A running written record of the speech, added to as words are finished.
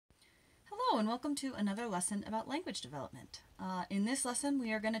and welcome to another lesson about language development. In this lesson,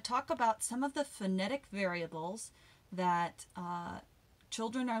 we are going to talk about some of the phonetic variables that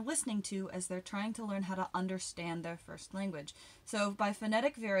children are listening to as they're trying to learn how to understand their first language. So by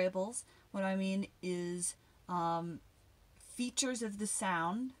phonetic variables, what I mean is features of the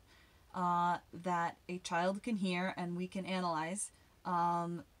sound that a child can hear and we can analyze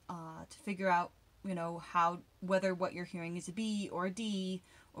to figure out, whether what you're hearing is a B or a D,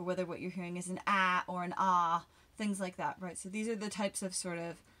 or whether what you're hearing is an ah or an ah, things like that, right? So these are the types of sort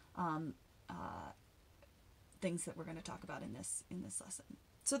of things that we're going to talk about in this lesson.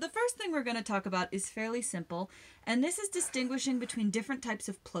 So the first thing we're going to talk about is fairly simple, and this is distinguishing between different types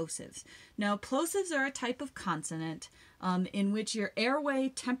of plosives. Now, plosives are a type of consonant in which your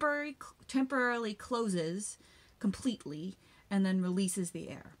airway temporarily closes completely and then releases the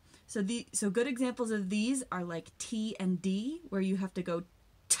air. So good examples of these are like T and D, where you have to go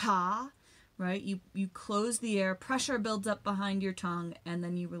ta, right? You close the air, pressure builds up behind your tongue, and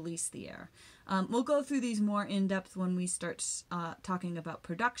then you release the air. We'll go through these more in depth when we start talking about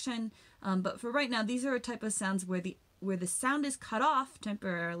production, but for right now, these are a type of sounds where the sound is cut off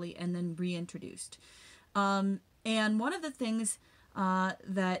temporarily and then reintroduced. And one of the things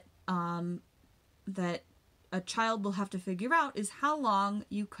that a child will have to figure out is how long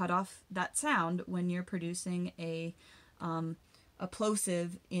you cut off that sound when you're producing a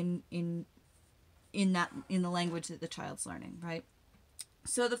plosive in the language that the child's learning, right?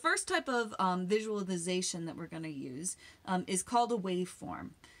 So the first type of visualization that we're going to use is called a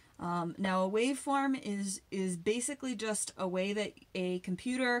waveform. Now, a waveform is basically just a way that a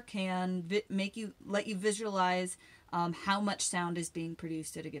computer can let you visualize how much sound is being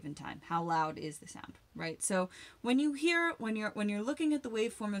produced at a given time. How loud is the sound, right? So when you're looking at the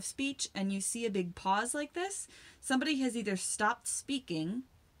waveform of speech and you see a big pause like this, somebody has either stopped speaking,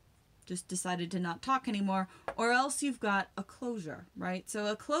 just decided to not talk anymore, or else you've got a closure, right? So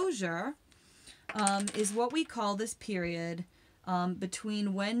a closure is what we call this period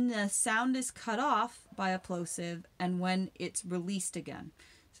between when the sound is cut off by a plosive and when it's released again.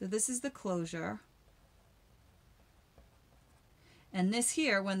 So this is the closure. And this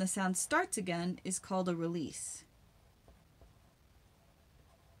here, when the sound starts again, is called a release.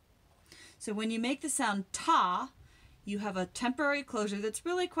 So when you make the sound ta, you have a temporary closure that's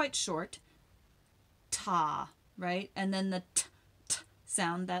really quite short, ta, right? And then the t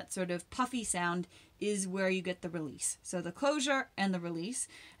sound, that sort of puffy sound, is where you get the release. So the closure and the release.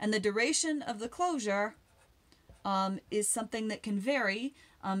 And the duration of the closure is something that can vary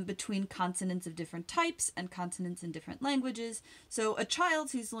between consonants of different types and consonants in different languages. So a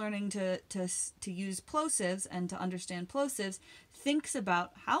child who's learning to use plosives and to understand plosives thinks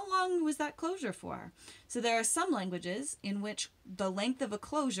about how long was that closure for. So there are some languages in which the length of a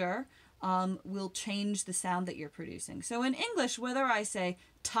closure will change the sound that you're producing. So in English, whether I say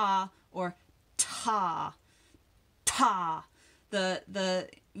ta or ta,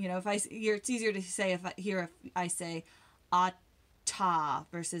 it's easier to say if I say ta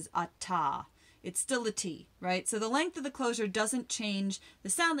versus ta. It's still a T, right? So the length of the closure doesn't change the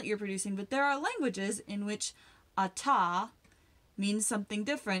sound that you're producing, but there are languages in which ta means something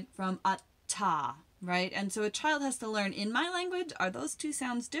different from ta, right? And so a child has to learn, in my language, are those two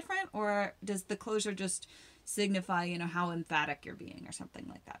sounds different, or does the closure just signify, how emphatic you're being or something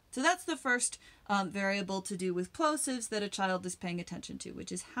like that? So that's the first variable to do with plosives that a child is paying attention to,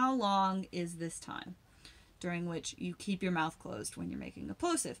 which is how long is this time during which you keep your mouth closed when you're making a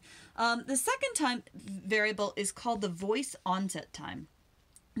plosive. The second variable is called the voice onset time.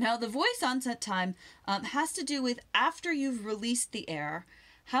 Now, the voice onset time has to do with after you've released the air,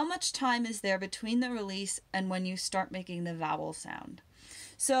 how much time is there between the release and when you start making the vowel sound.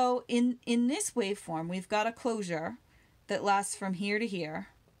 So in this waveform, we've got a closure that lasts from here to here,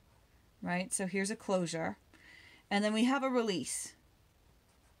 right? So here's a closure, and then we have a release.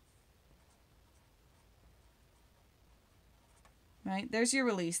 Right, there's your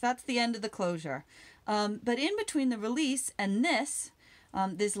release. That's the end of the closure. But in between the release and this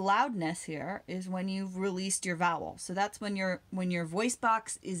loudness here is when you've released your vowel. So that's when your voice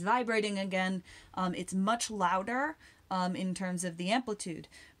box is vibrating again. It's much louder in terms of the amplitude,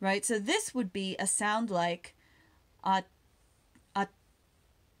 right? So this would be a sound like a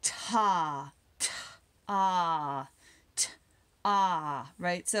ta, ah,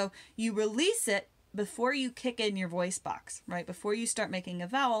 right? So you release it before you kick in your voice box, right? Before you start making a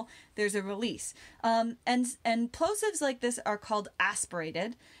vowel, there's a release. And plosives like this are called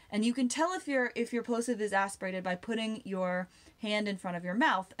aspirated, and you can tell if your plosive is aspirated by putting your hand in front of your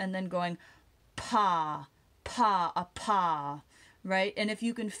mouth and then going pa, pa, a pa, right? And if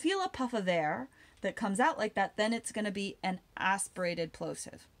you can feel a puff of air that comes out like that, then it's going to be an aspirated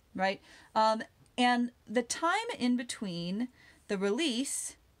plosive, right? And the time in between the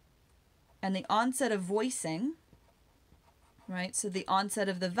release and the onset of voicing, right? So the onset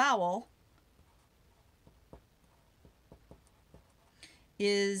of the vowel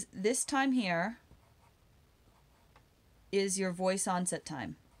is this time here is your voice onset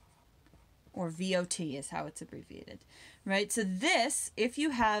time, or VOT is how it's abbreviated, right? So this, if you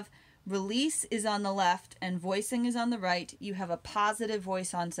have release is on the left and voicing is on the right, you have a positive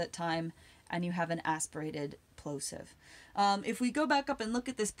voice onset time and you have an aspirated plosive. If we go back up and look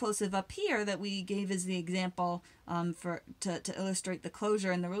at this plosive up here that we gave as the example to illustrate the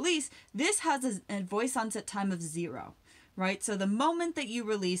closure and the release, this has a voice onset time of 0, right? So the moment that you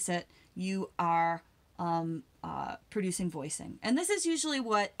release it, you are producing voicing. And this is usually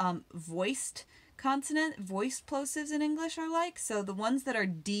what voiced plosives in English are like. So the ones that are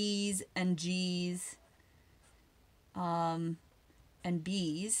D's and G's and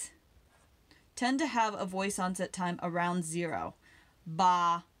B's tend to have a voice onset time around 0.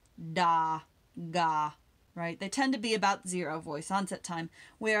 Ba, da, ga, right? They tend to be about 0 voice onset time.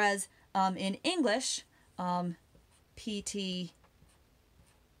 Whereas in English, PT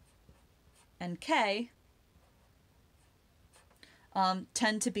and K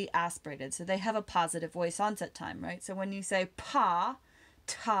tend to be aspirated. So they have a positive voice onset time, right? So when you say pa,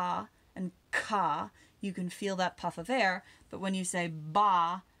 ta, and ka, you can feel that puff of air. But when you say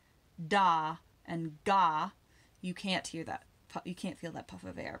ba, da, and ga, you can't hear that. You can't feel that puff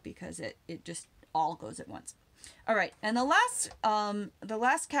of air because it just all goes at once. All right, and the last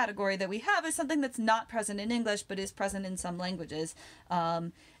category that we have is something that's not present in English but is present in some languages,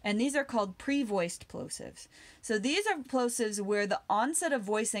 and these are called pre-voiced plosives. So these are plosives where the onset of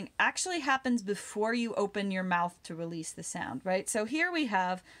voicing actually happens before you open your mouth to release the sound, right? So here we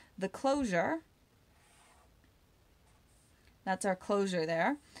have the closure. That's our closure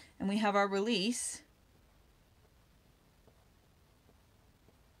there. And we have our release.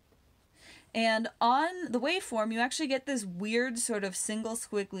 And on the waveform, you actually get this weird sort of single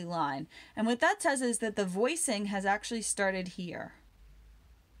squiggly line. And what that says is that the voicing has actually started here.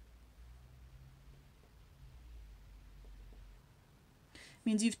 It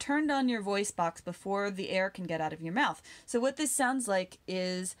means you've turned on your voice box before the air can get out of your mouth. So what this sounds like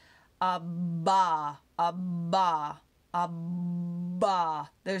is a ba, a ba, a ba.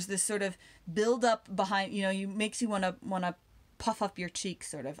 There's this sort of build up behind, makes you want to puff up your cheeks,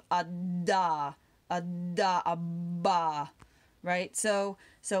 sort of a da, a ba, right? So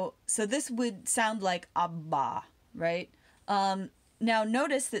this would sound like a ba, right? Now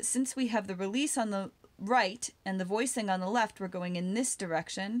notice that since we have the release on the right and the voicing on the left, we're going in this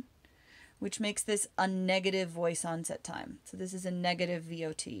direction, which makes this a negative voice onset time. So this is a negative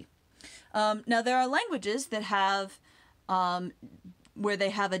VOT. Now there are languages that have where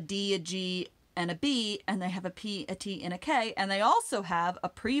they have a D, a G, and a B, and they have a P, a T, and a K, and they also have a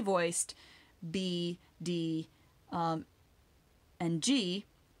pre-voiced B, D, and G,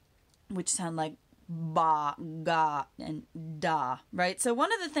 which sound like ba, ga, and da, right? So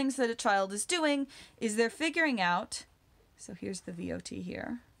one of the things that a child is doing is they're figuring out, so here's the VOT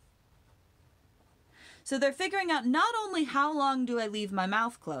here. So they're figuring out not only how long do I leave my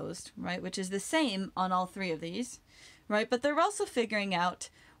mouth closed, right, which is the same on all three of these, right, but they're also figuring out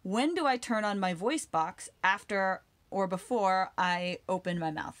when do I turn on my voice box after or before I open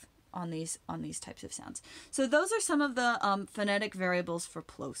my mouth on these types of sounds. So those are some of the phonetic variables for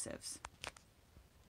plosives.